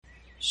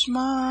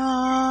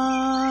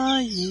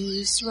Shema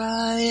Yisrael,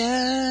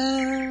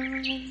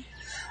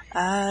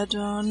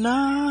 Adonai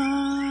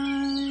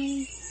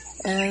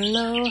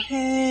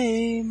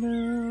Eloheinu,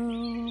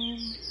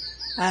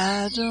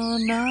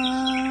 Adonai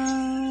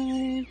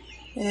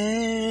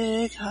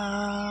Echad,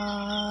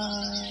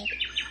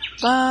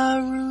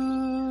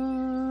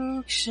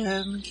 Baruch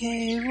Shem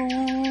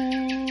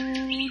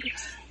Kevod,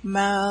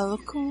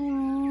 Malkuto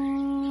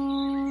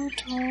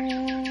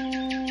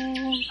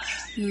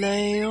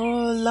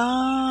Leolam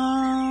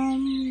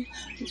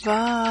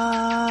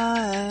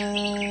Vaed.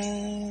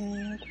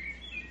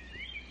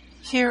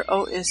 Hear,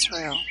 O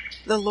Israel,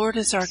 the Lord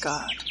is our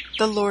God,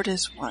 the Lord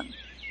is one.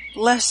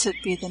 Blessed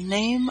be the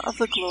name of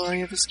the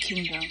glory of his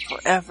kingdom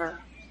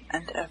forever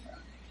and ever.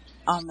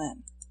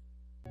 Amen.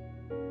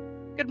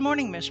 Good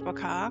morning,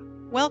 Mishpachah.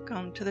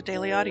 Welcome to the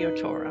Daily Audio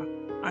Torah.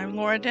 I'm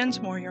Laura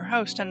Densmore, your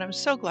host, and I'm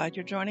so glad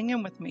you're joining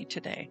in with me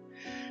today.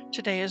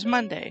 Today is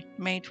Monday,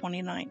 May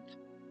 29th.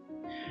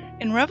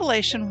 In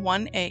Revelation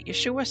 1:8,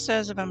 Yeshua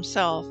says of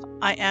himself,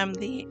 I am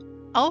the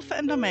Alpha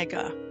and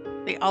Omega,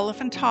 the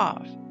Aleph and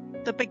Tav,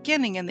 the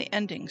beginning and the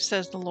ending,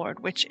 says the Lord,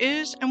 which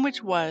is and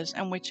which was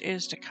and which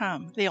is to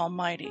come, the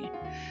Almighty.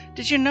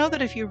 Did you know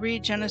that if you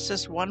read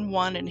Genesis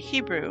 1:1 in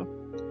Hebrew,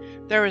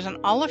 there is an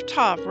Aleph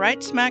Tav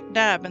right smack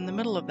dab in the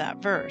middle of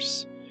that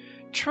verse?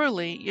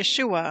 Truly,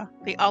 Yeshua,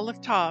 the Aleph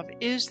Tav,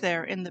 is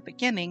there in the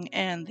beginning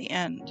and the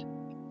end.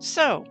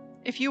 So,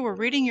 if you were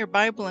reading your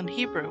Bible in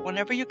Hebrew,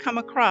 whenever you come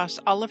across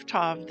Aleph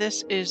Tav,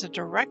 this is a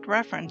direct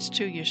reference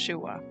to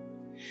Yeshua.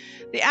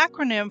 The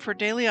acronym for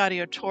Daily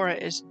Audio Torah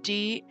is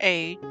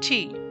DAT.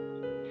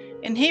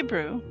 In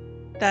Hebrew,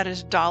 that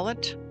is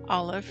Dalet,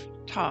 Aleph,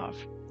 Tav.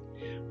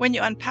 When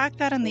you unpack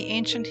that in the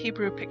ancient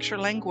Hebrew picture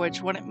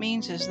language, what it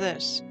means is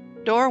this: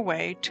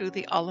 doorway to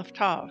the Aleph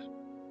Tav.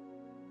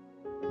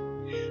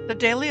 The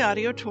Daily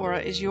Audio Torah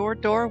is your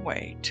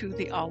doorway to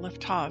the Aleph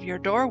Tav, your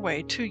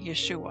doorway to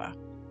Yeshua.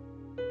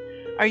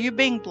 Are you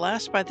being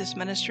blessed by this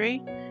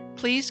ministry?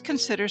 Please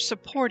consider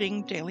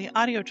supporting Daily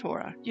Audio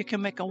Torah. You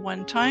can make a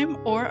one-time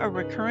or a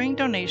recurring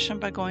donation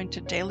by going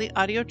to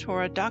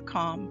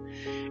dailyaudiotorah.com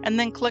and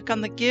then click on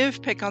the Give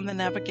pick on the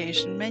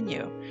navigation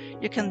menu.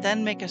 You can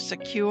then make a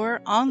secure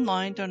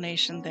online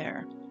donation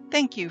there.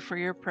 Thank you for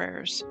your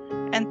prayers,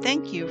 and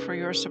thank you for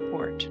your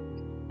support.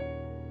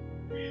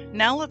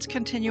 Now let's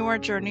continue our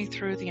journey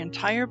through the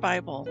entire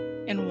Bible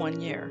in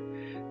 1 year.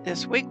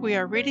 This week we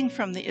are reading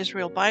from the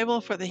Israel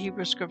Bible for the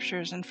Hebrew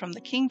Scriptures and from the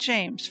King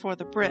James for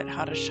the Brit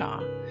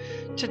Hadashah.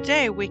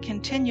 Today we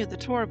continue the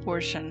Torah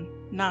portion,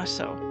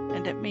 Nasso,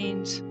 and it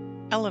means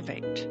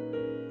elevate.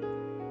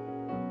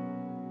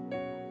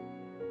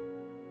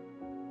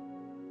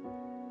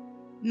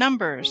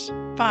 Numbers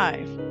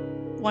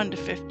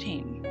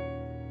 5:1-15.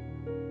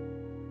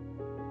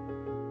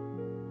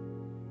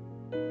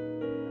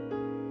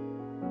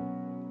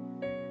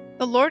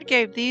 The Lord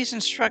gave these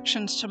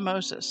instructions to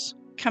Moses.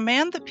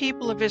 Command the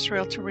people of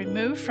Israel to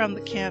remove from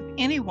the camp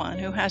anyone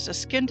who has a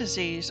skin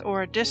disease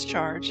or a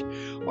discharge,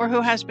 or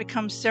who has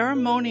become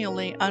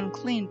ceremonially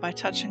unclean by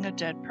touching a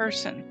dead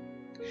person.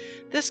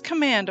 This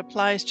command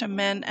applies to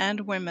men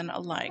and women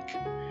alike.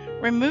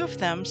 Remove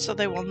them so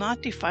they will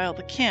not defile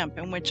the camp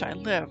in which I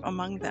live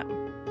among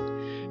them.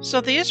 So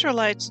the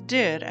Israelites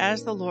did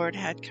as the Lord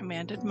had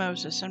commanded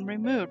Moses and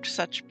removed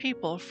such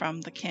people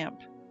from the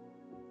camp.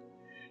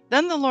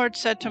 Then the Lord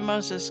said to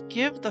Moses,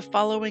 Give the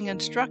following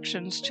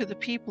instructions to the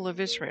people of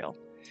Israel.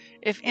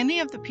 If any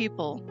of the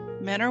people,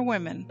 men or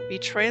women,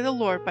 betray the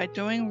Lord by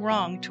doing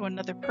wrong to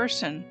another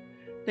person,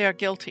 they are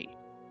guilty.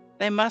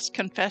 They must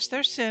confess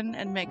their sin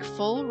and make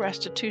full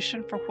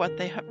restitution for what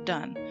they have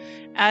done,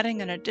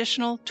 adding an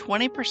additional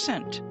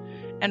 20%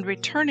 and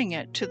returning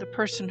it to the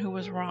person who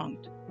was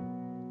wronged.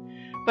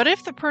 But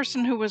if the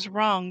person who was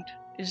wronged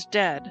is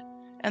dead,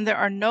 and there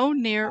are no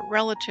near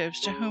relatives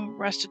to whom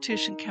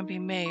restitution can be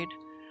made,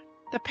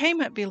 the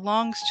payment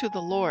belongs to the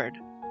Lord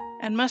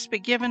and must be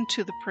given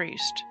to the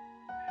priest.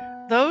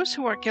 Those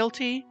who are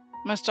guilty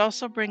must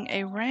also bring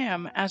a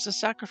ram as a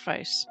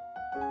sacrifice,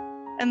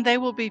 and they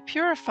will be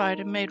purified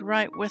and made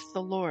right with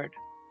the Lord.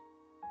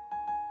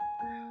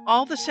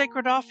 All the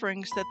sacred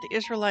offerings that the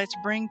Israelites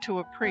bring to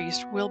a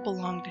priest will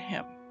belong to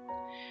him.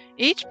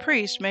 Each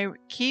priest may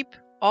keep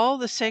all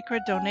the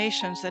sacred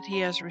donations that he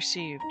has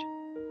received.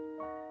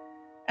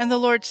 And the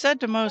Lord said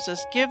to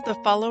Moses, Give the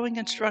following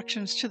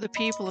instructions to the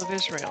people of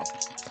Israel.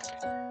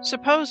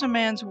 Suppose a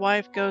man's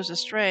wife goes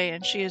astray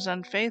and she is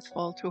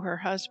unfaithful to her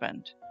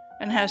husband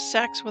and has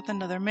sex with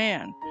another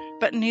man,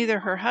 but neither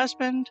her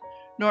husband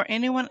nor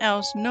anyone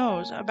else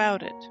knows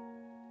about it.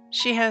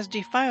 She has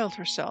defiled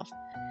herself,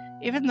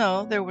 even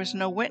though there was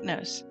no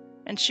witness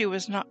and she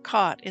was not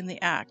caught in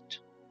the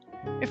act.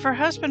 If her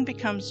husband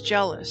becomes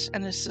jealous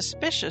and is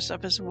suspicious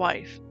of his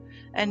wife,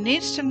 and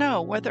needs to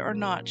know whether or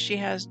not she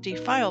has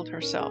defiled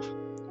herself,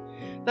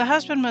 the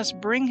husband must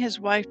bring his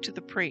wife to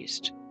the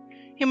priest.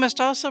 He must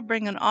also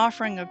bring an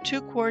offering of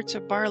 2 quarts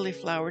of barley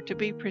flour to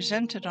be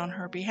presented on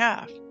her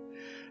behalf.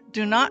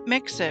 Do not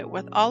mix it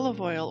with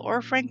olive oil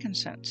or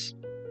frankincense,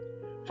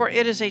 for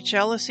it is a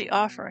jealousy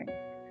offering.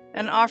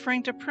 an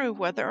offering to prove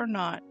whether or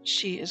not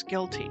she is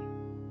guilty.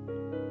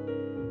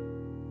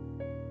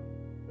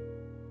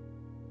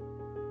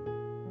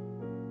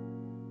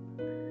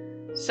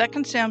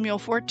 Second Samuel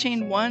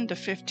 14:1 to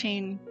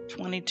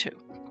 15:22.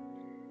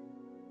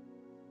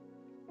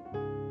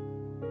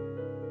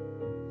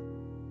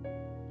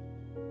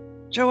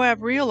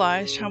 Joab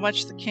realized how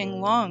much the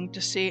king longed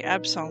to see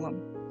Absalom,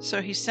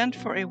 so he sent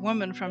for a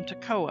woman from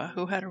Tekoa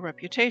who had a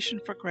reputation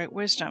for great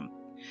wisdom.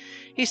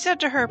 He said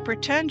to her,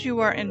 "Pretend you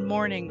are in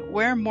mourning,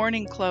 wear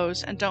mourning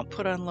clothes, and don't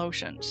put on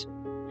lotions.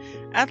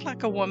 Act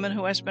like a woman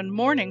who has been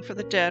mourning for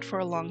the dead for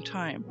a long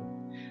time.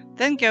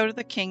 Then go to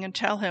the king and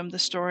tell him the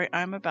story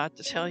I'm about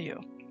to tell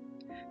you."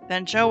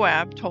 Then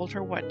Joab told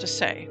her what to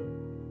say.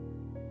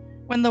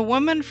 When the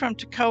woman from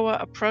Tekoa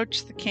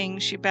approached the king,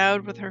 she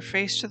bowed with her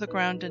face to the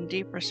ground in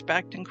deep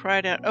respect and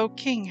cried out, "O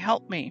king,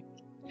 help me."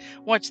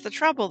 "What's the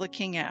trouble?" the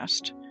king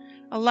asked.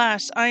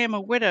 "Alas, I am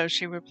a widow,"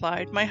 she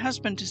replied. "My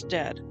husband is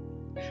dead.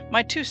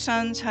 My 2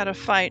 sons had a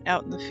fight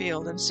out in the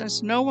field, and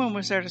since no one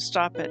was there to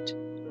stop it,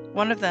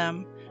 one of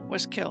them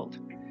was killed.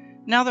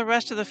 Now the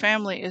rest of the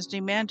family is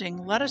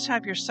demanding, 'Let us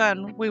have your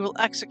son. We will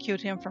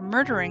execute him for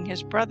murdering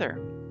his brother.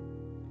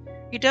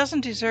 He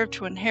doesn't deserve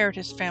to inherit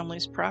his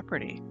family's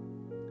property.'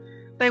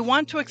 They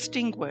want to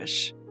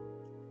extinguish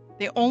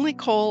the only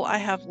coal I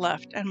have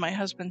left, and my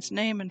husband's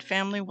name and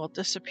family will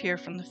disappear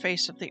from the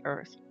face of the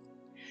earth."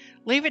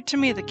 "Leave it to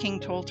me," the king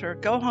told her.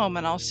 "Go home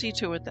and I'll see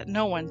to it that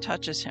no one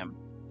touches him."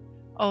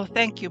 "Oh,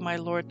 thank you, my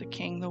lord the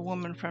king," the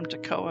woman from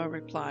Tekoa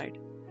replied.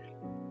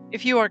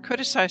 "If you are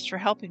criticized for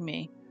helping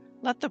me,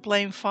 let the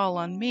blame fall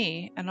on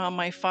me and on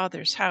my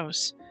father's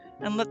house,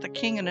 and let the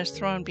king and his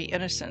throne be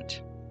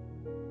innocent."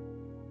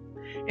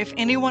 "If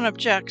anyone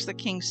objects," the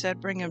king said,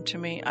 "bring him to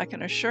me. I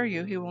can assure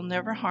you he will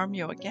never harm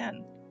you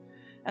again."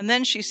 And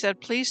then she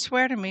said, "Please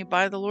swear to me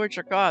by the Lord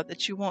your God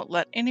that you won't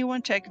let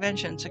anyone take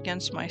vengeance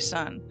against my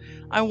son.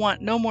 I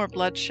want no more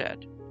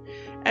bloodshed."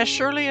 "As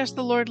surely as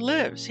the Lord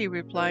lives," he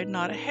replied,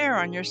 "not a hair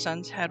on your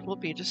son's head will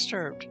be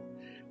disturbed."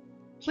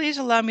 "Please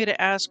allow me to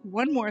ask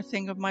one more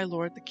thing of my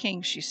lord the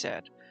king," she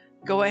said.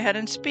 "Go ahead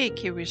and speak,"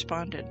 he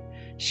responded.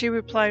 She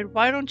replied,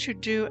 "Why don't you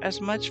do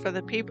as much for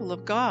the people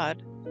of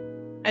God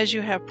as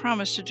you have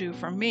promised to do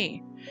for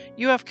me?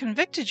 You have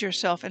convicted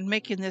yourself in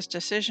making this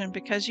decision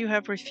because you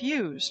have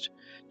refused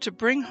to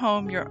bring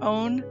home your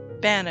own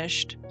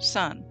banished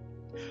son.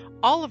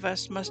 All of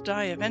us must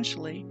die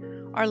eventually.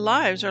 Our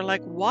lives are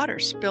like water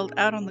spilled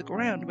out on the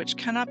ground which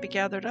cannot be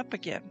gathered up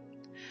again.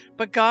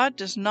 But God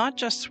does not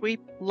just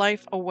sweep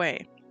life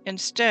away.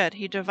 Instead,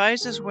 he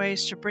devises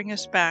ways to bring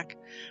us back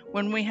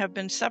when we have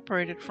been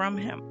separated from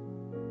him.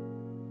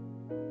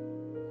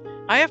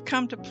 I have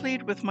come to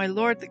plead with my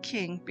lord the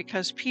king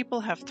because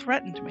people have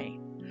threatened me.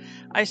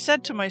 I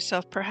said to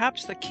myself,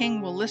 perhaps the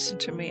king will listen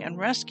to me and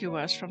rescue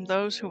us from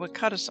those who would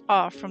cut us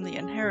off from the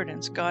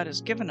inheritance God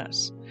has given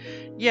us.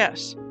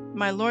 Yes,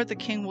 my lord the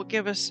king will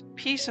give us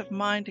peace of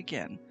mind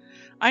again.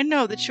 I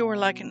know that you are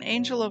like an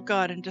angel of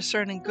God in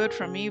discerning good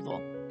from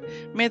evil.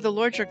 May the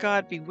Lord your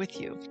God be with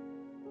you."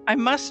 "I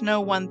must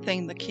know one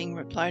thing," the king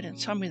replied, "and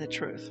tell me the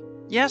truth."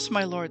 "Yes,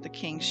 my lord the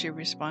king," she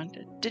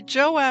responded. "Did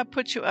Joab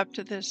put you up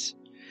to this?"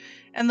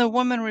 And the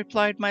woman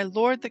replied, "My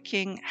lord the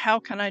king, how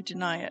can I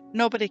deny it?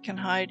 Nobody can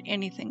hide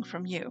anything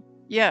from you.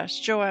 Yes,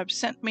 Joab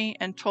sent me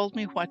and told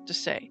me what to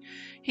say.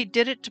 He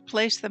did it to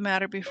place the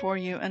matter before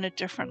you in a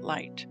different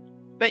light.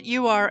 But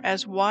you are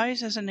as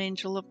wise as an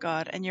angel of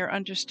God, and you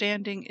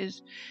understand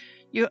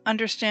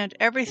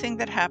everything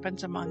that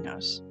happens among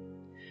us."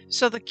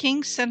 So the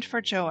king sent for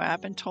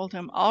Joab and told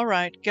him, "All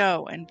right,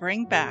 go and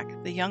bring back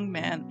the young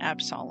man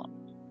Absalom."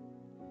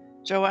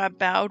 Joab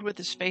bowed with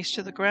his face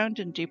to the ground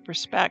in deep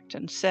respect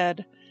and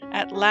said,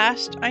 "At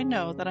last I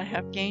know that I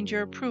have gained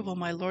your approval,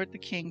 my lord the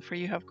king, for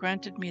you have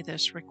granted me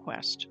this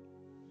request."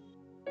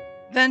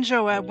 Then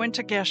Joab went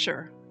to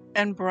Geshur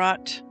and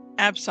brought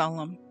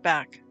Absalom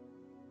back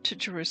to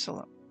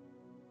Jerusalem.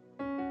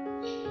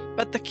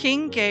 But the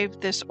king gave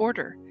this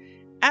order,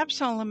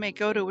 "Absalom may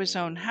go to his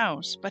own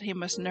house, but he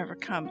must never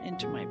come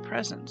into my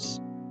presence."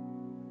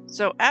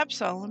 So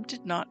Absalom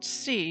did not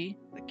see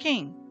the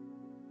king.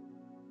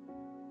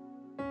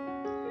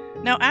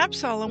 Now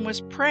Absalom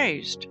was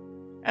praised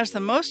as the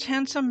most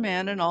handsome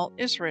man in all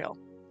Israel.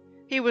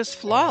 He was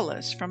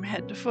flawless from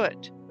head to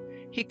foot.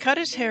 He cut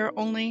his hair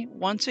only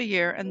once a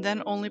year, and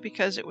then only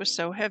because it was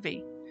so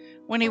heavy.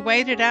 When he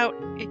weighed it out,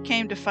 it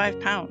came to 5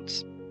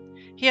 pounds.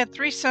 He had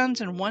 3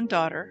 sons and 1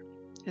 daughter.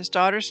 His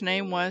daughter's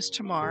name was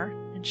Tamar,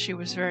 and she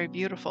was very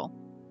beautiful.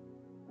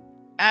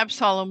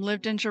 Absalom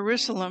lived in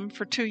Jerusalem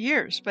for 2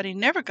 years, but he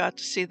never got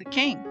to see the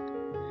king.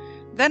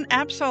 Then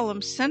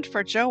Absalom sent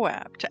for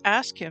Joab to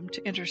ask him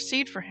to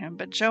intercede for him,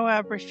 but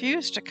Joab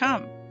refused to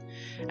come.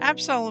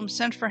 Absalom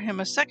sent for him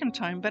a second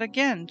time, but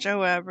again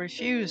Joab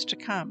refused to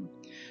come.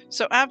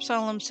 So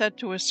Absalom said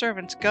to his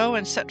servants, "Go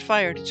and set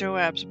fire to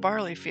Joab's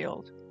barley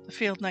field, the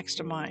field next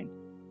to mine."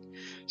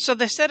 So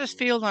they set his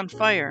field on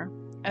fire,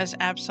 as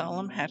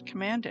Absalom had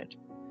commanded.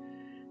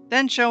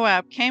 Then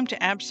Joab came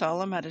to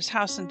Absalom at his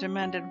house and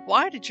demanded,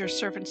 "Why did your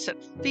servant set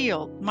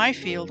my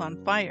field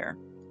on fire?"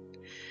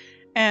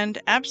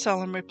 And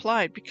Absalom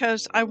replied,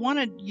 "Because I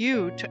wanted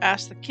you to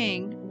ask the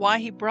king why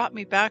he brought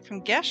me back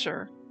from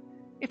Geshur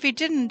if he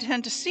didn't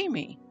intend to see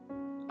me.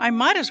 I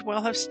might as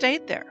well have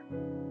stayed there.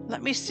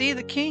 Let me see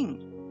the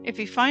king. If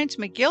he finds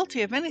me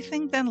guilty of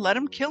anything, then let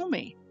him kill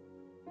me."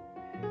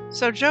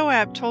 So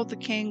Joab told the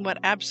king what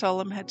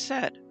Absalom had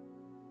said.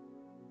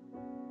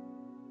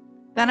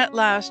 Then at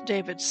last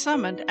David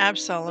summoned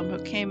Absalom,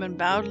 who came and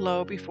bowed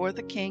low before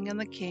the king, and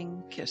the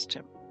king kissed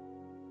him.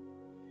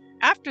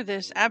 After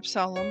this,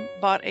 Absalom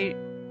bought a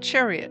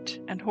chariot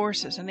and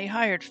horses, and he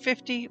hired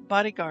 50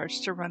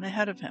 bodyguards to run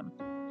ahead of him.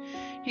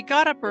 He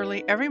got up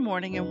early every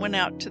morning and went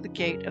out to the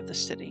gate of the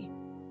city.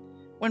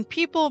 When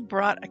people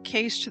brought a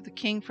case to the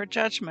king for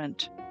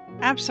judgment,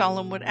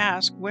 Absalom would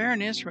ask where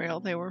in Israel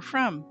they were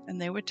from,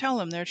 and they would tell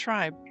him their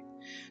tribe.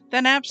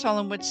 Then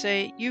Absalom would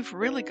say, "You've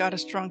really got a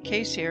strong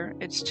case here.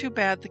 It's too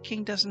bad the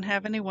king doesn't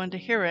have anyone to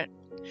hear it.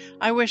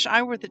 I wish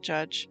I were the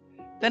judge.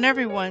 Then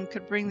everyone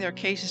could bring their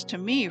cases to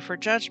me for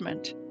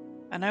judgment,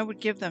 and I would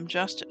give them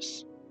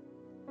justice."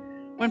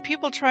 When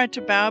people tried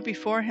to bow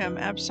before him,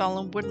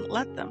 Absalom wouldn't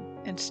let them.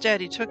 Instead,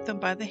 he took them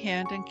by the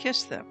hand and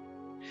kissed them.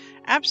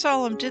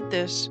 Absalom did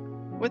this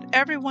with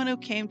everyone who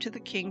came to the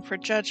king for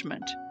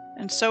judgment,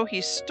 and so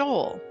he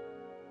stole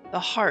the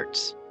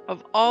hearts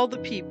of all the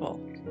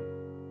people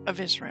of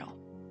Israel.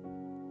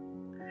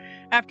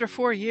 After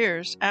 4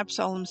 years,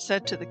 Absalom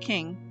said to the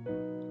king,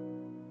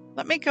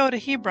 "Let me go to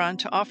Hebron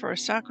to offer a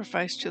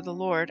sacrifice to the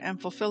Lord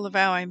and fulfill the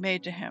vow I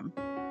made to him.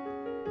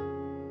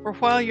 For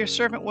while your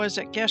servant was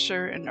at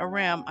Geshur and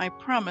Aram, I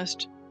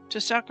promised to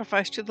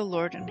sacrifice to the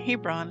Lord in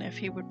Hebron if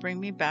he would bring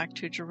me back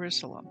to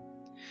Jerusalem."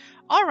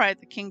 "All right,"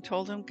 the king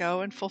told him, "go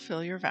and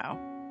fulfill your vow."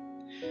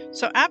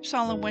 So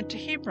Absalom went to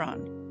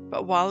Hebron,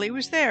 but while he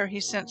was there, he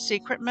sent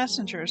secret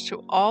messengers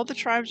to all the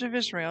tribes of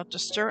Israel to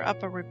stir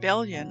up a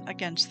rebellion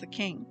against the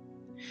king.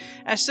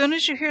 "As soon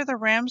as you hear the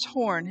ram's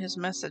horn," his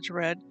message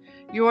read,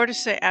 "you are to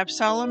say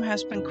Absalom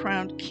has been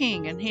crowned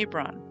king in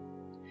Hebron."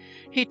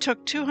 He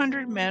took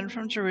 200 men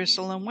from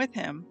Jerusalem with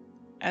him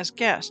as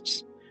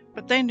guests,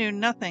 but they knew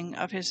nothing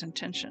of his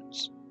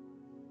intentions.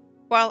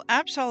 While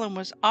Absalom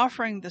was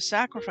offering the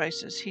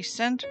sacrifices, he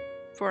sent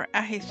for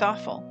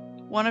Ahithophel,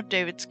 one of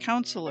David's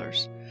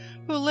counselors,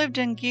 who lived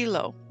in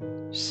Gilo.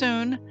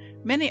 Soon,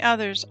 many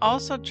others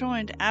also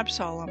joined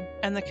Absalom,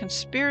 and the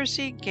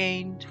conspiracy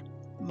gained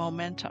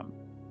momentum.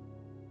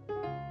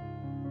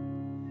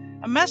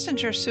 A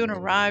messenger soon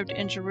arrived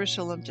in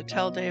Jerusalem to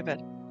tell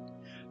David,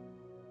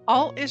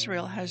 "All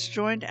Israel has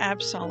joined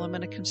Absalom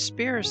in a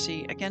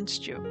conspiracy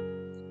against you.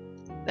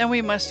 Then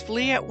we must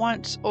flee at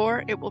once,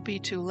 or it will be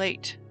too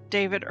late."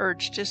 David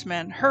urged his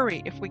men,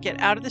 "Hurry! If we get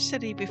out of the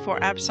city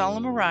before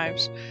Absalom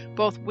arrives,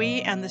 both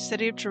we and the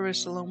city of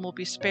Jerusalem will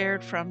be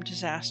spared from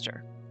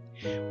disaster."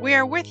 "We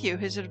are with you,"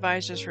 his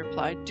advisors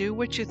replied. "Do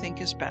what you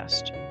think is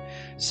best."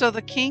 So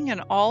the king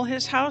and all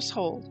his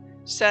household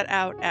set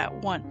out at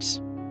once.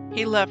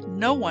 He left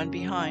no one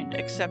behind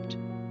except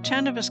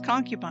 10 of his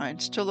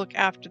concubines to look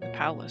after the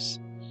palace.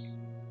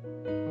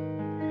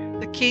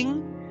 The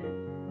king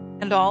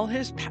and all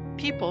his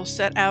people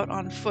set out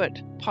on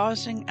foot,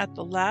 pausing at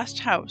the last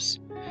house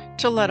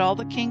to let all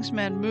the king's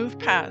men move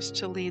past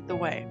to lead the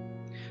way.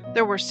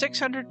 There were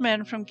 600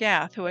 men from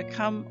Gath who had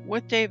come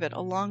with David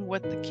along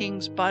with the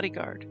king's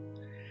bodyguard.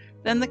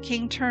 Then the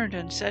king turned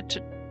and said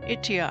to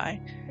Ittai,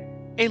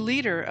 a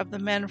leader of the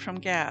men from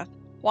Gath,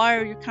 "Why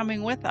are you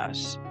coming with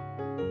us?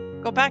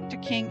 Go back to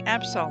King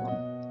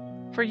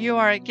Absalom, for you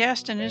are a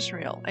guest in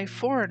Israel, a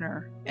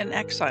foreigner in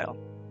exile.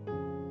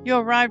 You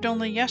arrived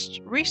only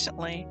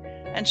recently,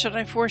 and should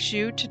I force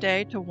you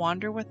today to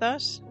wander with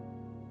us?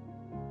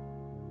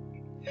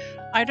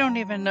 I don't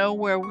even know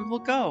where we will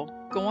go.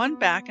 Go on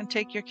back and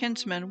take your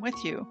kinsmen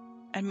with you,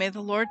 and may the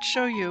Lord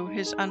show you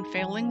his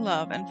unfailing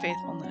love and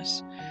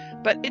faithfulness."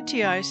 But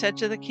Ittai said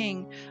to the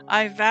king,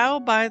 "I vow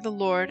by the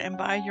Lord and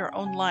by your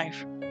own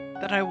life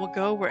that I will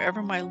go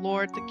wherever my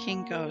lord the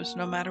king goes,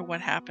 no matter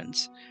what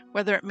happens,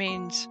 whether it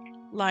means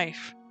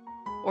life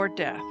or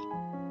death."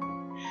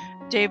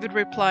 David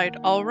replied,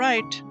 "All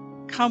right,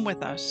 come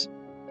with us."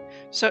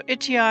 So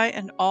Ittai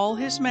and all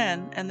his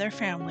men and their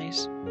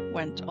families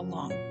went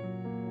along.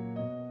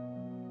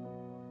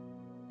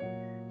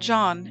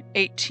 John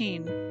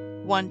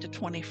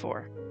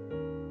 18:1-24.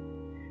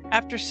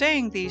 After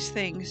saying these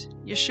things,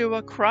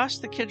 Yeshua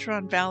crossed the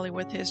Kidron Valley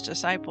with his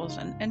disciples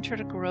and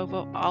entered a grove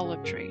of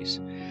olive trees.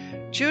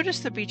 Judas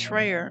the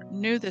betrayer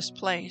knew this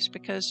place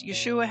because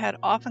Yeshua had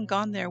often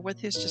gone there with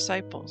his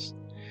disciples.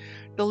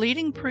 The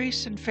leading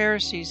priests and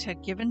Pharisees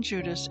had given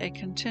Judas a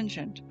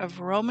contingent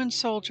of Roman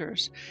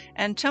soldiers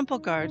and temple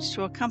guards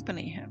to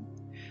accompany him.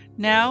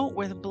 Now,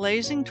 with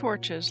blazing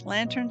torches,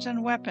 lanterns,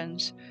 and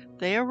weapons,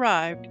 they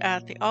arrived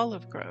at the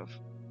olive grove.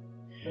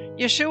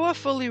 Yeshua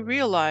fully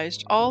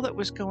realized all that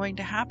was going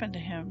to happen to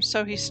him,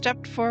 so he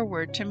stepped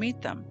forward to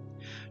meet them.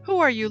 "Who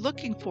are you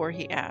looking for?"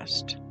 he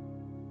asked.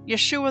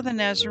 "Yeshua the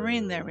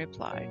Nazarene," they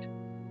replied.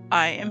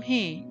 "I am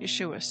he,"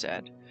 Yeshua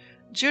said.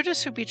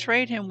 Judas, who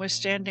betrayed him, was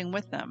standing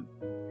with them.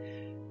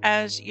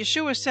 As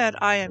Yeshua said,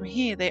 "I am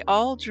he," they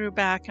all drew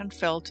back and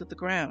fell to the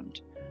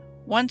ground.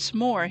 Once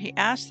more he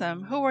asked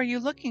them, "Who are you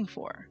looking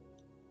for?"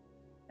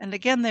 And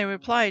again they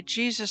replied,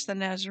 "Jesus the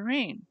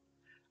Nazarene."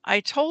 "I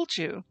told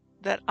you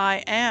that I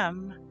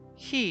am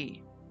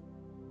he,"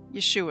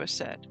 Yeshua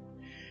said.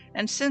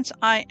 "And since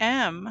I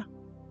am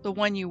the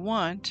one you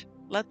want,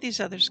 let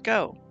these others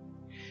go."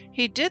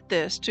 He did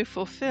this to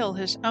fulfill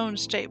his own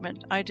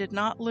statement, "I did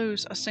not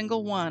lose a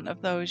single one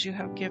of those you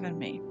have given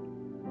me."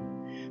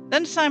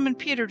 Then Simon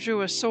Peter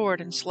drew a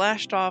sword and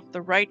slashed off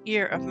the right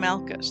ear of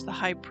Malchus, the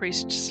high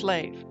priest's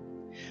slave.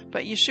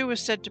 But Yeshua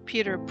said to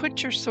Peter,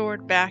 "Put your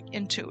sword back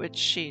into its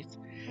sheath.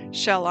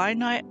 Shall I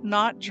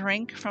not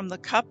drink from the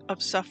cup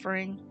of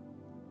suffering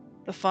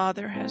the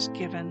Father has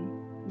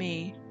given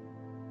me?"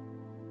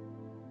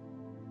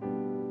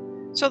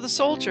 So the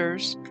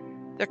soldiers,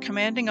 their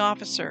commanding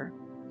officer,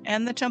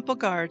 and the temple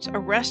guards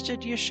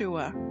arrested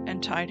Yeshua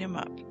and tied him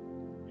up.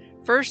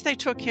 First they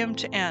took him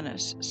to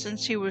Annas,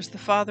 since he was the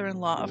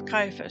father-in-law of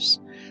Caiaphas,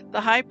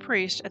 the high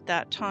priest at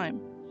that time.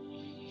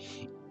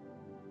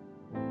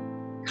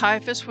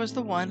 Caiaphas was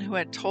the one who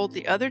had told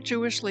the other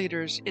Jewish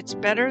leaders, "It's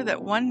better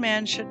that one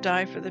man should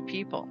die for the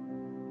people."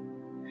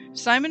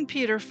 Simon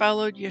Peter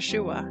followed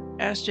Yeshua,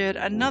 as did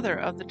another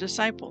of the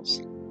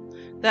disciples.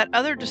 That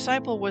other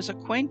disciple was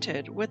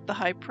acquainted with the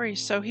high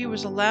priest, so he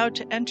was allowed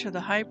to enter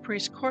the high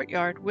priest's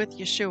courtyard with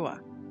Yeshua.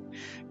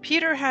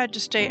 Peter had to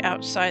stay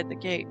outside the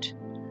gate.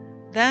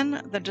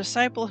 Then the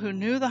disciple who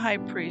knew the high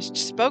priest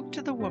spoke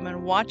to the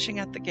woman watching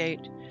at the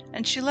gate,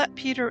 and she let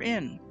Peter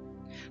in.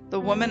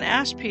 The woman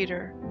asked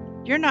Peter,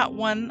 "You're not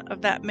one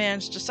of that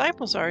man's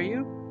disciples, are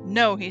you?"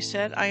 "No," he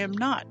said, "I am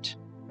not."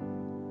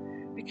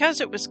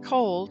 Because it was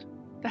cold,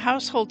 the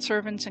household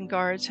servants and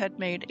guards had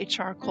made a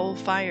charcoal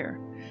fire.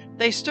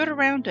 They stood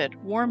around it,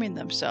 warming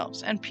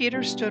themselves, and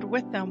Peter stood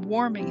with them,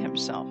 warming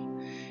himself.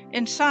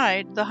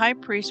 Inside, the high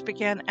priest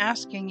began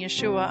asking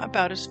Yeshua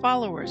about his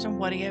followers and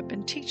what he had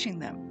been teaching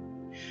them.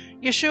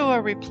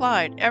 Yeshua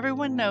replied,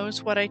 "Everyone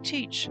knows what I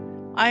teach.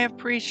 I have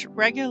preached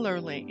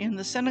regularly in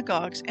the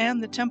synagogues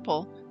and the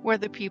temple where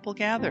the people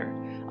gather.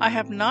 I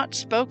have not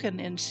spoken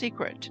in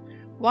secret.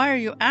 Why are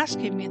you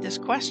asking me this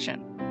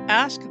question?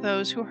 Ask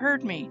those who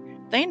heard me.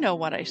 They know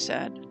what I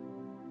said."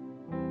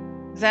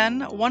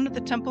 Then one of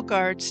the temple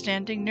guards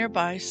standing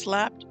nearby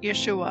slapped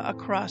Yeshua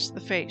across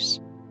the face.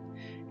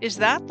 "Is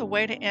that the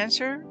way to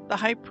answer the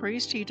high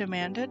priest?" he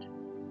demanded.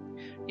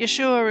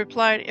 Yeshua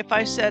replied, "If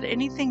I said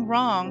anything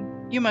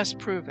wrong, you must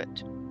prove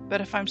it.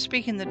 But if I'm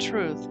speaking the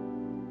truth,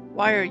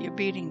 why are you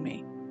beating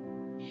me?"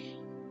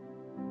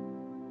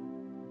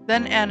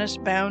 Then Annas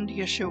bound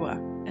Yeshua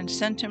and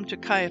sent him to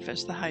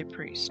Caiaphas the high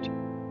priest.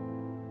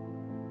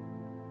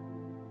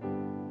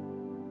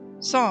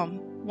 Psalm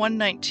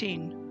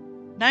 119,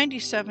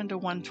 97 to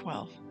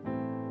 112.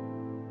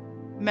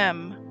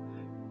 Mem.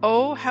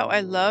 Oh, how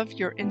I love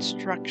your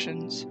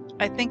instructions.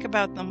 I think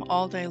about them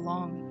all day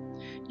long.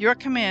 Your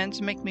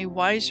commands make me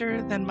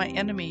wiser than my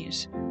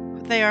enemies,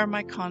 for they are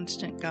my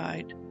constant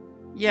guide.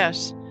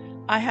 Yes,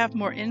 I have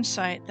more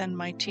insight than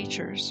my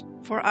teachers,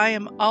 for I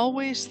am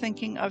always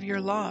thinking of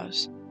your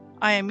laws.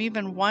 I am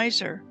even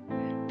wiser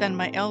than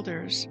my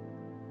elders,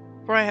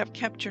 for I have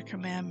kept your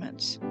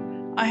commandments.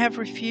 I have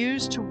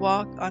refused to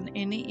walk on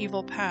any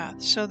evil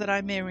path, so that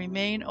I may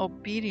remain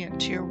obedient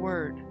to your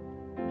word.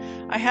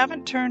 I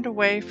haven't turned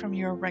away from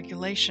your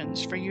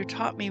regulations, for you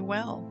taught me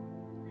well.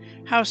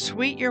 How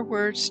sweet your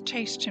words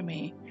taste to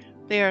me.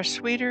 They are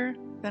sweeter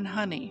than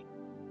honey.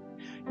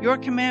 Your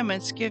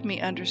commandments give me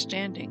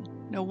understanding.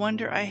 No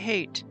wonder I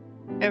hate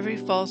every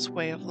false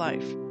way of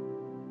life.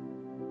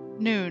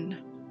 Noon.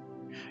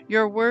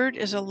 Your word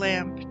is a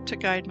lamp to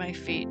guide my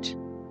feet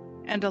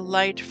and a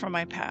light for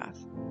my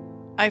path.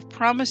 I've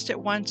promised it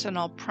once and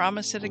I'll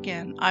promise it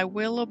again. I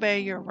will obey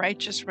your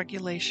righteous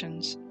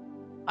regulations.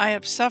 I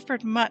have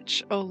suffered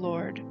much, O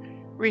Lord.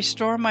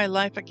 Restore my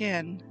life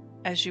again,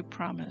 as you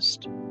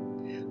promised.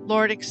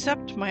 Lord,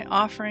 accept my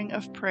offering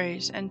of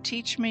praise and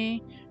teach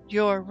me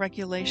your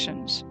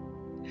regulations.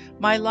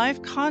 My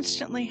life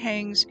constantly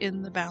hangs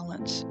in the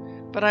balance,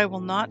 but I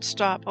will not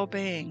stop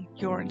obeying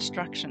your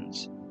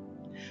instructions.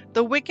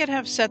 The wicked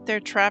have set their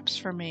traps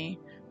for me,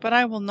 but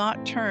I will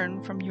not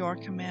turn from your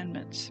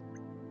commandments.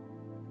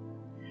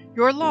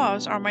 Your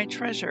laws are my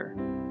treasure.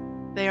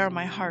 They are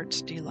my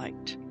heart's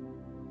delight.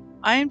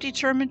 I am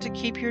determined to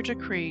keep your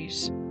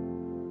decrees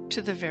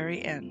to the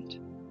very end.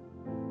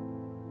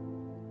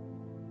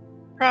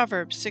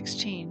 Proverbs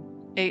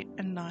 16:8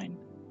 and 9.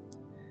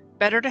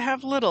 Better to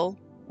have little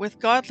with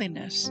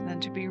godliness than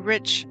to be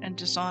rich and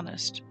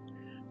dishonest.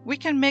 We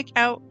can make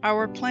out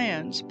our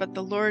plans, but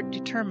the Lord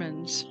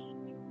determines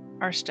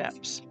our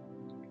steps.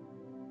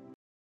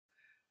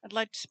 I'd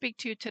like to speak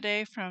to you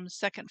today from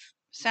 2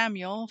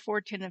 Samuel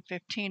 14 and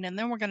 15, and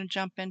then we're going to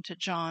jump into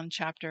John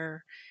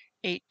chapter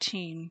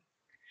 18.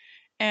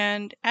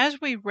 And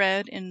as we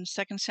read in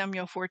 2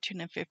 Samuel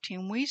 14 and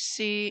 15, we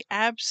see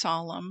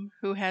Absalom,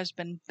 who has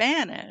been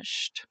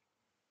banished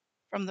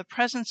from the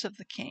presence of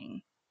the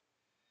king,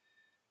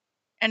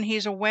 and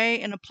he's away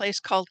in a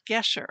place called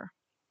Geshur.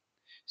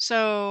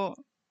 So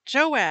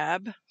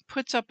Joab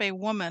puts up a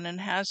woman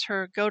and has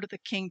her go to the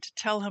king to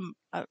tell him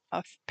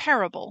a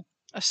parable,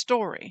 a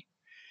story,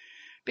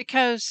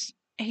 because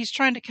he's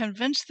trying to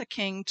convince the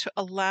king to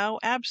allow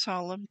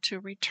Absalom to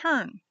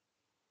return.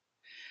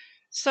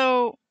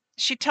 So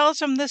she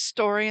tells him this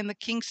story, and the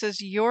king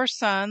says, your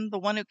son, the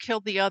one who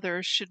killed the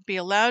others, should be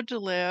allowed to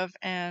live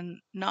and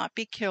not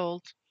be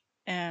killed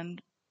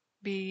and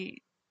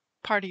be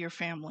part of your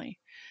family.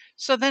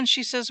 So then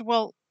she says,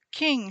 well,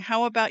 king,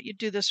 how about you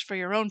do this for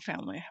your own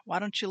family? Why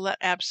don't you let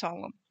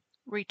Absalom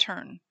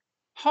return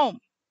home?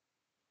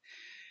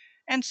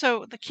 And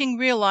so the king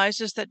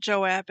realizes that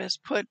Joab has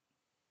put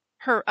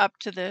her up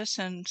to this,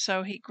 and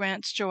so he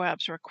grants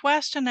Joab's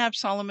request, and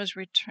Absalom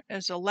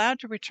is allowed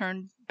to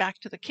return back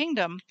to the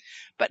kingdom.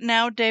 But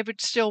now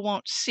David still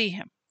won't see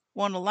him,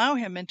 won't allow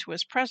him into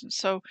his presence.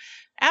 So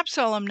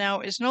Absalom now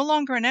is no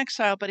longer in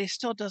exile, but he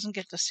still doesn't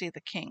get to see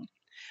the king.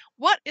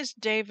 What is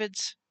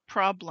David's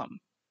problem?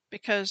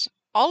 Because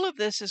all of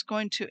this is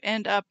going to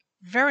end up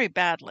very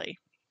badly.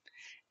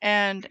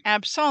 And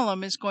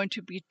Absalom is going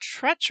to be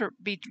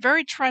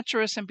very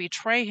treacherous and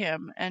betray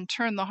him and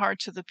turn the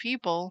hearts of the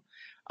people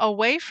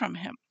away from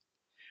him.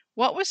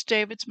 What was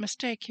David's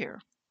mistake here?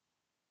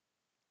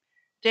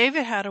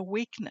 David had a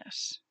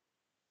weakness.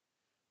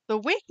 The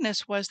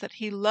weakness was that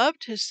he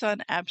loved his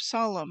son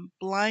Absalom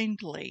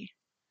blindly,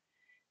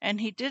 and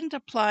he didn't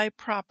apply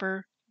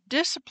proper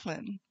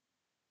discipline.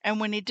 And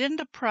when he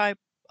didn't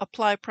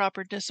apply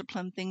proper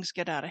discipline, things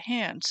get out of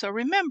hand. So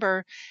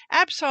remember,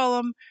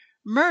 Absalom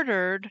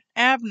murdered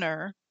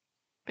Abner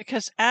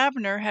because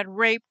Abner had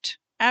raped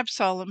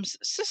Absalom's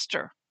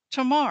sister,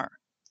 Tamar.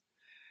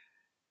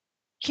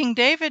 King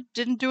David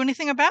didn't do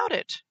anything about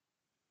it.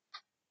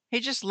 He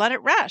just let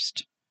it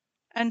rest.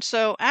 And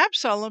so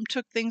Absalom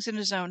took things in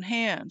his own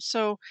hands.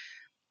 So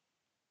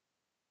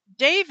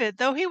David,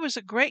 though he was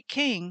a great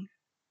king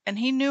and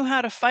he knew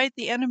how to fight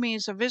the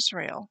enemies of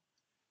Israel,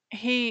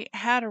 he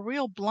had a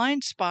real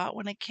blind spot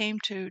when it came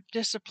to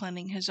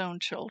disciplining his own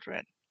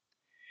children.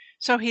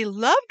 So he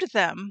loved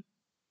them,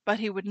 but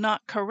he would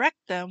not correct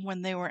them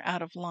when they were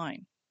out of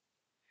line.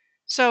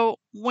 So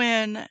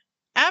when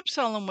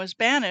Absalom was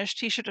banished,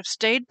 he should have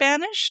stayed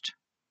banished,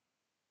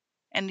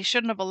 and he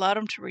shouldn't have allowed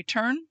him to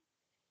return.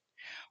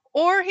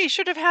 Or he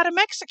should have had him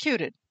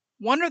executed,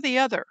 one or the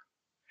other.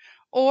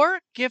 Or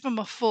give him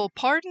a full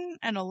pardon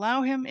and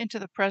allow him into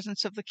the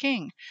presence of the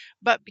king.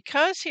 But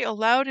because he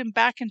allowed him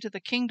back into the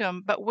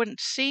kingdom but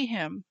wouldn't see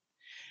him,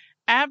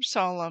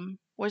 Absalom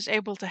was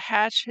able to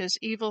hatch his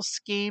evil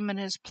scheme and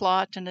his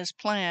plot and his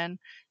plan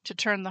to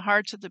turn the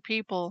hearts of the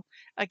people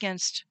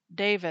against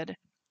David.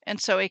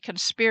 And so a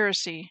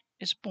conspiracy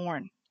is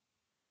born.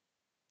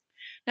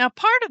 Now,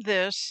 part of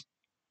this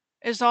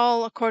is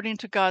all according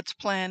to God's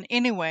plan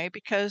anyway,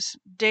 because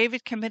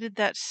David committed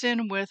that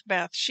sin with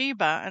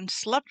Bathsheba and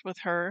slept with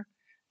her,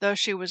 though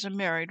she was a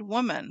married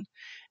woman.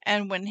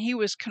 And when he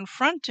was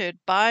confronted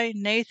by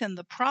Nathan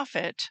the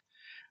prophet,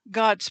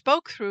 God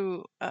spoke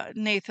through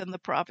Nathan the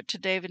prophet to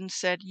David and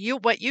said,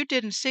 what you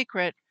did in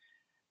secret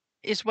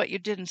is what you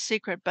did in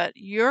secret, but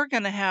you're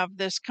going to have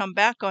this come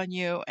back on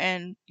you,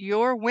 and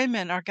your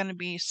women are going to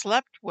be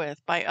slept with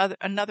by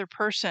another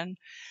person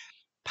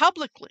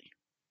publicly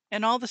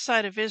in all the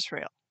sight of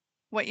Israel.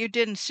 What you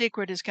did in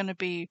secret is going to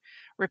be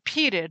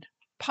repeated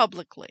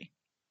publicly.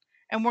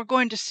 And we're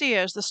going to see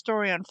as the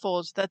story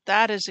unfolds that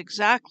that is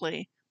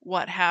exactly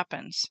what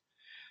happens.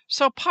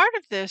 So part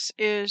of this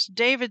is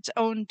David's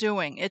own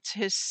doing. It's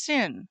his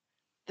sin.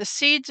 The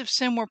seeds of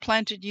sin were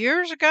planted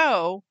years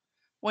ago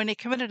when he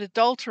committed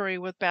adultery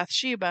with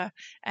Bathsheba,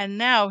 and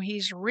now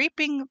he's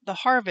reaping the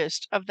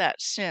harvest of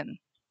that sin.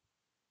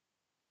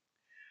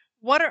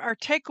 What are our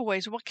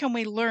takeaways? What can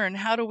we learn?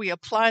 How do we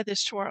apply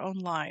this to our own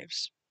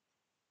lives?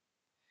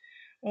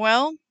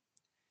 Well,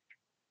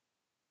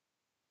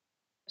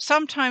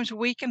 sometimes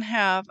we can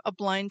have a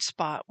blind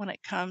spot when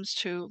it comes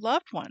to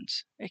loved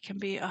ones. It can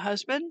be a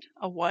husband,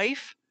 a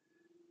wife,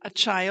 a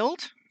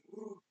child,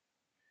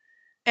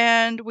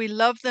 and we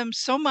love them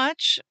so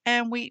much,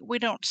 and we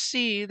don't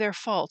see their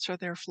faults or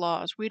their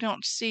flaws. We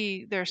don't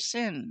see their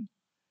sin.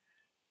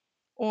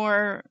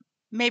 Or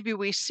maybe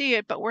we see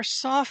it, but we're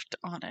soft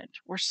on it.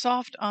 We're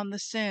soft on the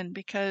sin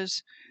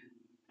because,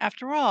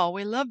 after all,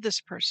 we love this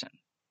person.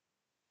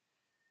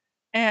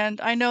 And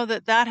I know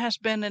that that has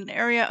been an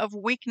area of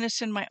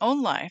weakness in my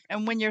own life.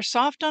 And when you're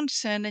soft on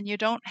sin and you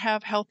don't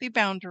have healthy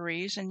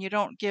boundaries and you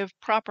don't give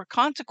proper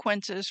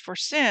consequences for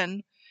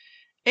sin,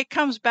 it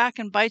comes back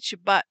and bites you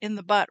in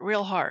the butt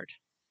real hard.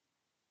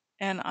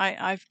 And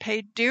I've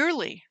paid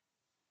dearly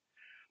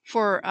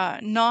for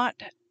not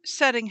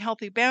setting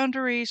healthy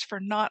boundaries, for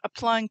not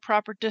applying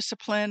proper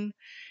discipline.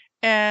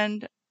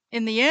 And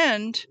in the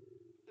end,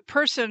 the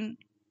person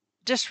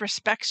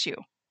disrespects you.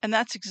 And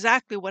that's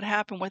exactly what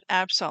happened with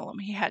Absalom.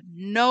 He had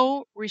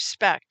no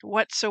respect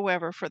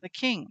whatsoever for the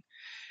king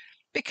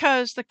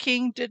because the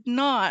king did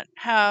not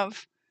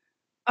have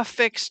a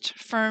fixed,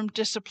 firm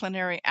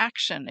disciplinary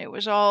action. It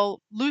was all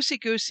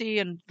loosey-goosey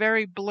and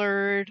very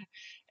blurred.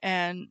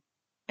 And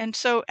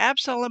so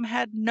Absalom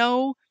had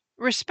no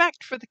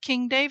respect for the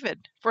King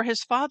David, for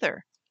his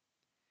father.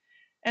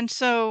 And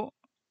so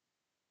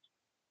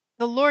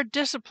the Lord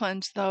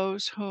disciplines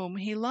those whom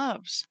he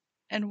loves.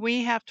 And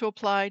we have to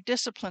apply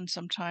discipline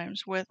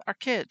sometimes with our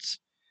kids,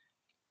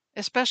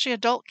 especially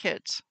adult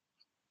kids.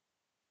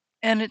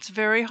 And it's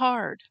very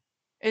hard.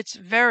 It's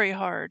very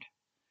hard.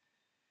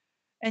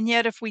 And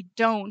yet if we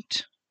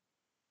don't,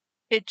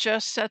 it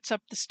just sets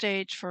up the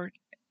stage for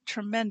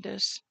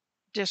tremendous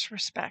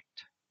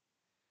disrespect.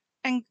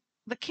 And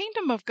the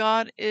kingdom of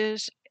God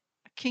is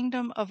a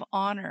kingdom of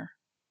honor.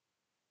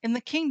 In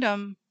the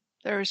kingdom,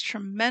 there is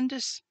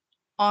tremendous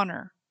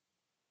honor.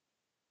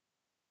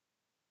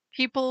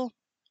 People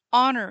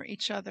honor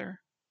each other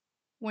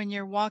when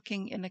you're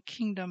walking in a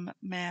kingdom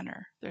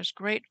manner. There's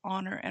great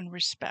honor and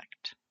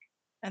respect.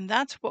 And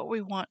that's what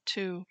we want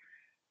to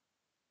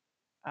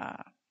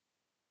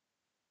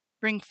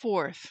bring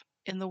forth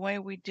in the way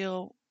we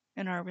deal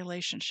in our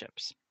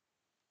relationships.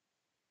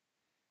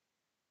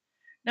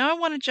 Now I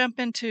want to jump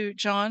into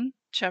John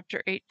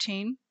chapter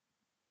 18.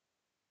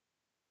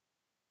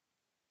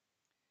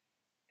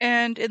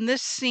 And in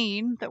this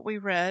scene that we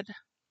read,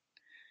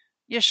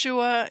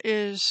 Yeshua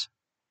is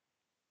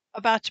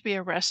about to be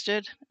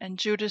arrested and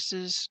Judas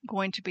is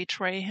going to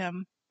betray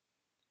him.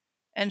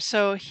 And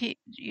so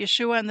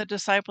Yeshua and the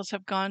disciples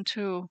have gone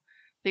to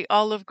the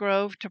olive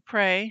grove to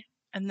pray,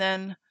 and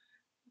then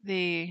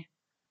the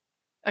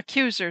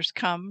accusers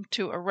come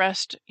to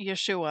arrest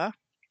Yeshua.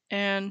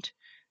 And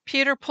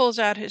Peter pulls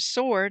out his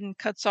sword and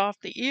cuts off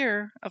the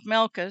ear of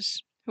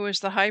Malchus, who is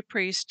the high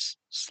priest's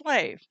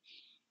slave.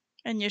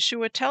 And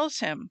Yeshua tells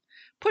him,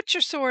 "Put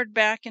your sword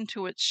back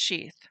into its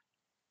sheath.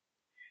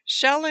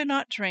 Shall I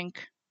not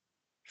drink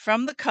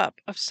from the cup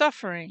of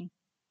suffering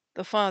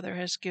the Father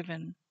has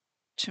given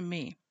to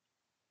me?"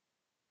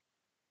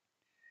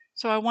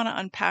 So I want to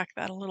unpack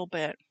that a little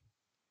bit.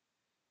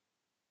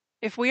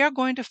 If we are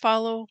going to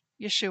follow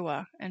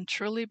Yeshua and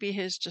truly be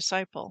his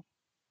disciple,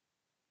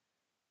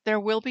 there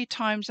will be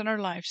times in our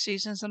life,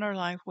 seasons in our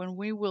life, when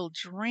we will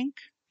drink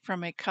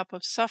from a cup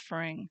of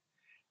suffering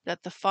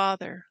that the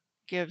Father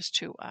gives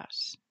to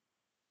us.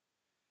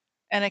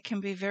 And it can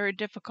be very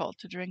difficult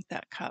to drink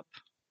that cup.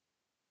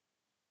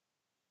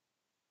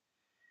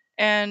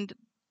 And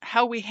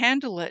how we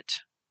handle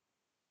it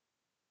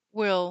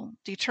will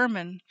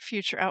determine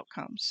future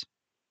outcomes.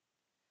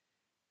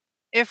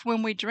 If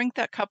when we drink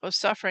that cup of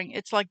suffering,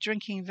 it's like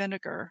drinking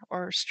vinegar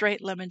or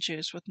straight lemon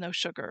juice with no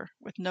sugar,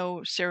 with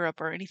no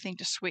syrup or anything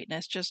to sweeten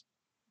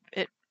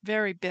it,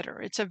 very bitter.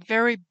 It's a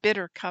very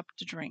bitter cup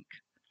to drink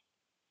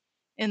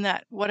in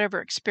that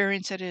whatever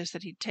experience it is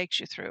that he takes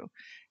you through.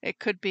 It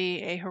could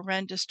be a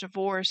horrendous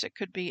divorce. It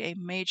could be a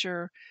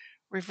major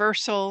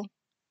reversal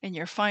in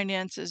your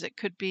finances. It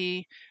could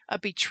be a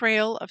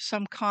betrayal of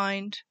some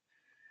kind.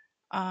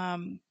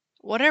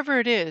 Whatever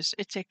it is,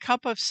 it's a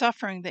cup of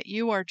suffering that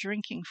you are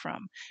drinking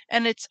from.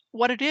 And it's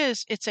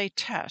a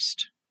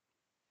test.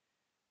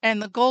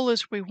 And the goal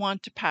is we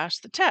want to pass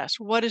the test.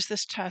 What is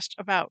this test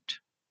about?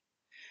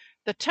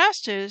 The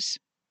test is,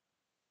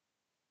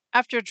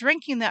 after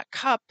drinking that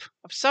cup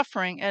of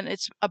suffering, and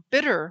it's a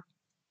bitter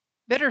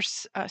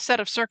set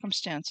of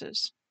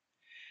circumstances,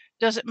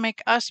 does it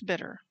make us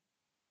bitter?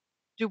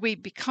 Do we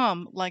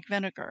become like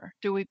vinegar?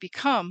 Do we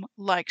become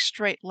like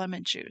straight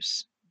lemon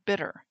juice,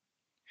 bitter?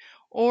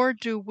 Or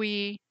do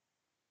we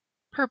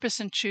purpose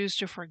and choose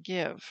to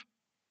forgive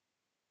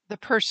the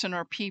person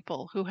or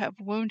people who have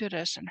wounded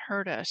us and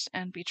hurt us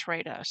and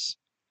betrayed us?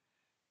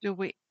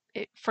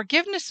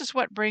 Forgiveness is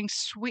what brings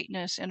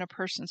sweetness in a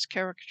person's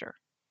character.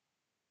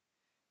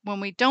 When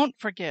we don't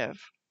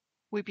forgive,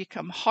 we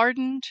become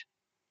hardened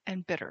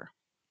and bitter.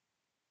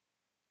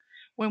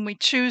 When we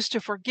choose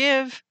to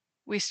forgive,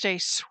 we stay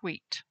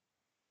sweet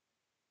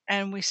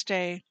and we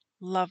stay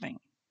loving.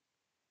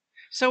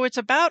 So it's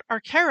about our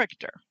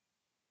character.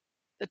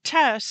 The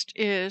test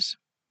is,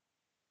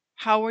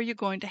 how are you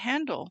going to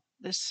handle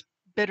this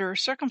bitter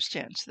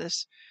circumstance,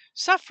 this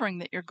suffering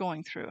that you're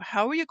going through?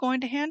 How are you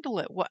going to handle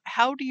it?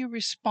 How do you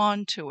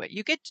respond to it?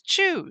 You get to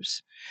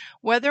choose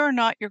whether or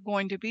not you're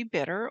going to be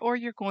bitter or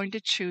you're going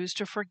to choose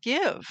to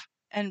forgive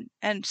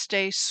and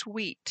stay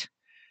sweet.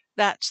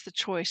 That's the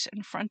choice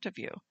in front of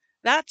you.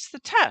 That's the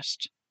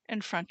test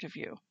in front of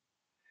you.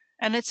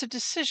 And it's a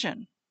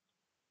decision.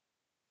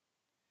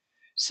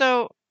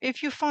 So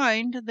if you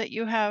find that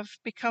you have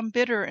become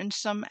bitter in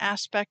some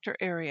aspect or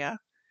area,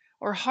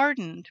 or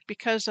hardened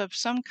because of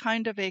some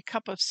kind of a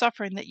cup of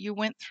suffering that you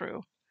went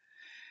through,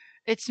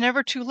 it's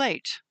never too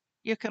late.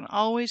 You can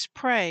always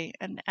pray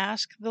and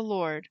ask the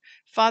Lord,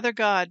 Father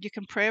God, you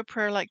can pray a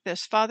prayer like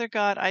this: Father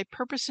God, I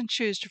purpose and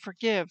choose to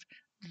forgive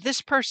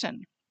this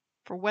person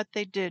for what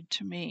they did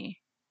to me.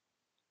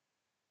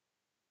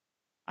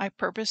 I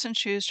purpose and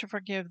choose to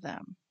forgive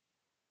them.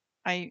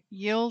 I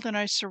yield and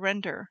I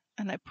surrender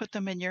and I put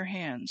them in your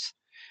hands.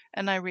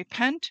 And I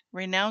repent,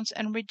 renounce,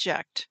 and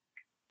reject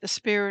the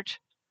spirit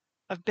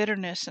of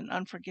bitterness and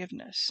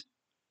unforgiveness.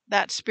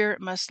 That spirit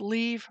must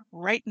leave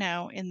right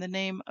now in the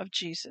name of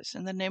Jesus,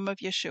 in the name of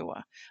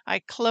Yeshua. I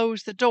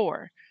close the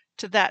door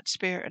to that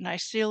spirit and I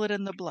seal it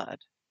in the blood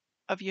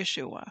of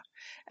Yeshua.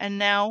 And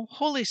now,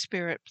 Holy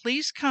Spirit,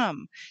 please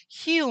come,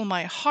 heal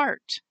my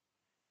heart,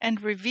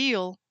 and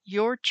reveal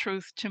your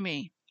truth to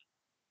me.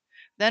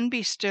 Then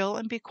be still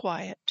and be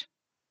quiet,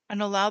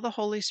 and allow the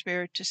Holy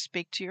Spirit to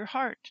speak to your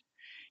heart.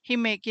 He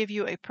may give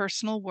you a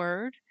personal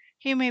word.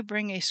 He may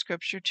bring a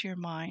scripture to your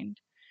mind.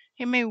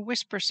 He may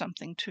whisper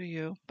something to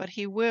you, but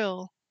he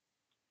will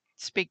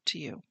speak to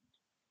you.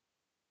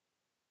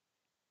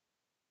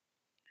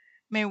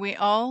 May we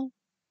all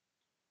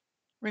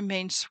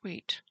remain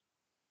sweet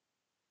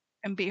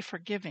and be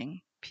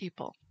forgiving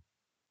people.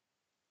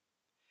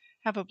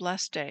 Have a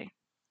blessed day.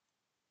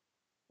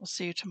 We'll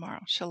see you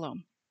tomorrow.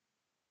 Shalom.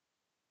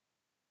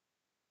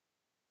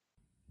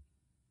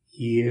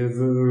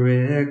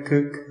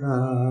 Yevrekka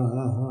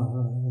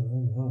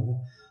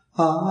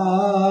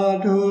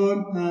Adonai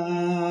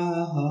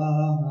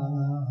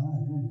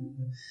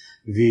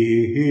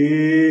Vish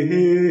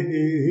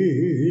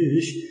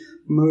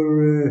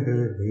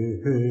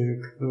Mereka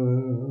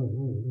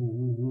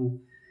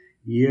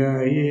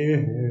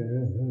Yair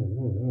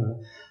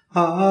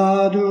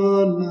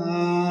Adonai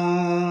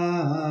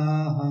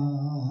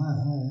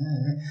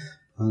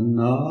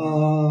Panavilaka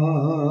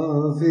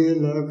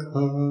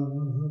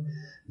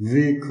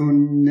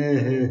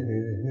Vikuneka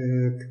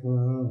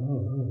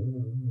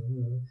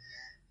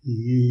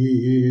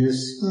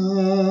Isa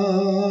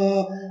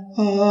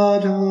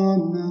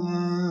Adonai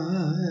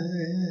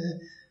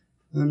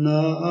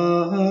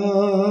Panav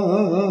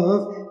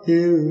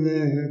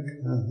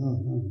Ileka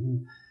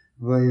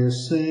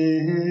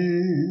Vayasem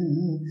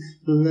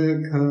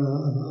Leka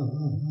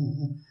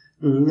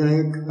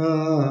Leka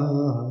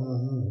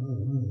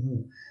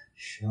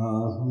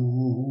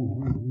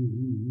Shalom.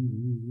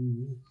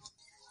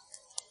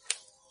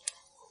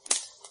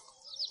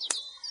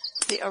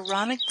 The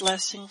Aaronic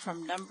blessing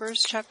from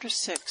Numbers chapter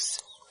 6,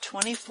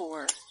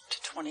 24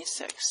 to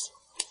 26.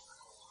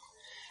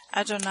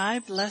 Adonai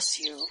bless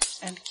you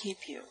and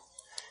keep you.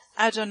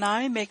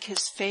 Adonai make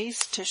his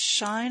face to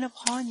shine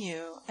upon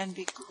you and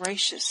be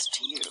gracious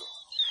to you.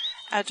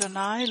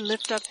 Adonai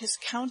lift up his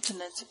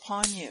countenance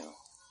upon you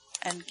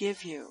and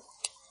give you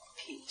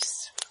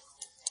peace.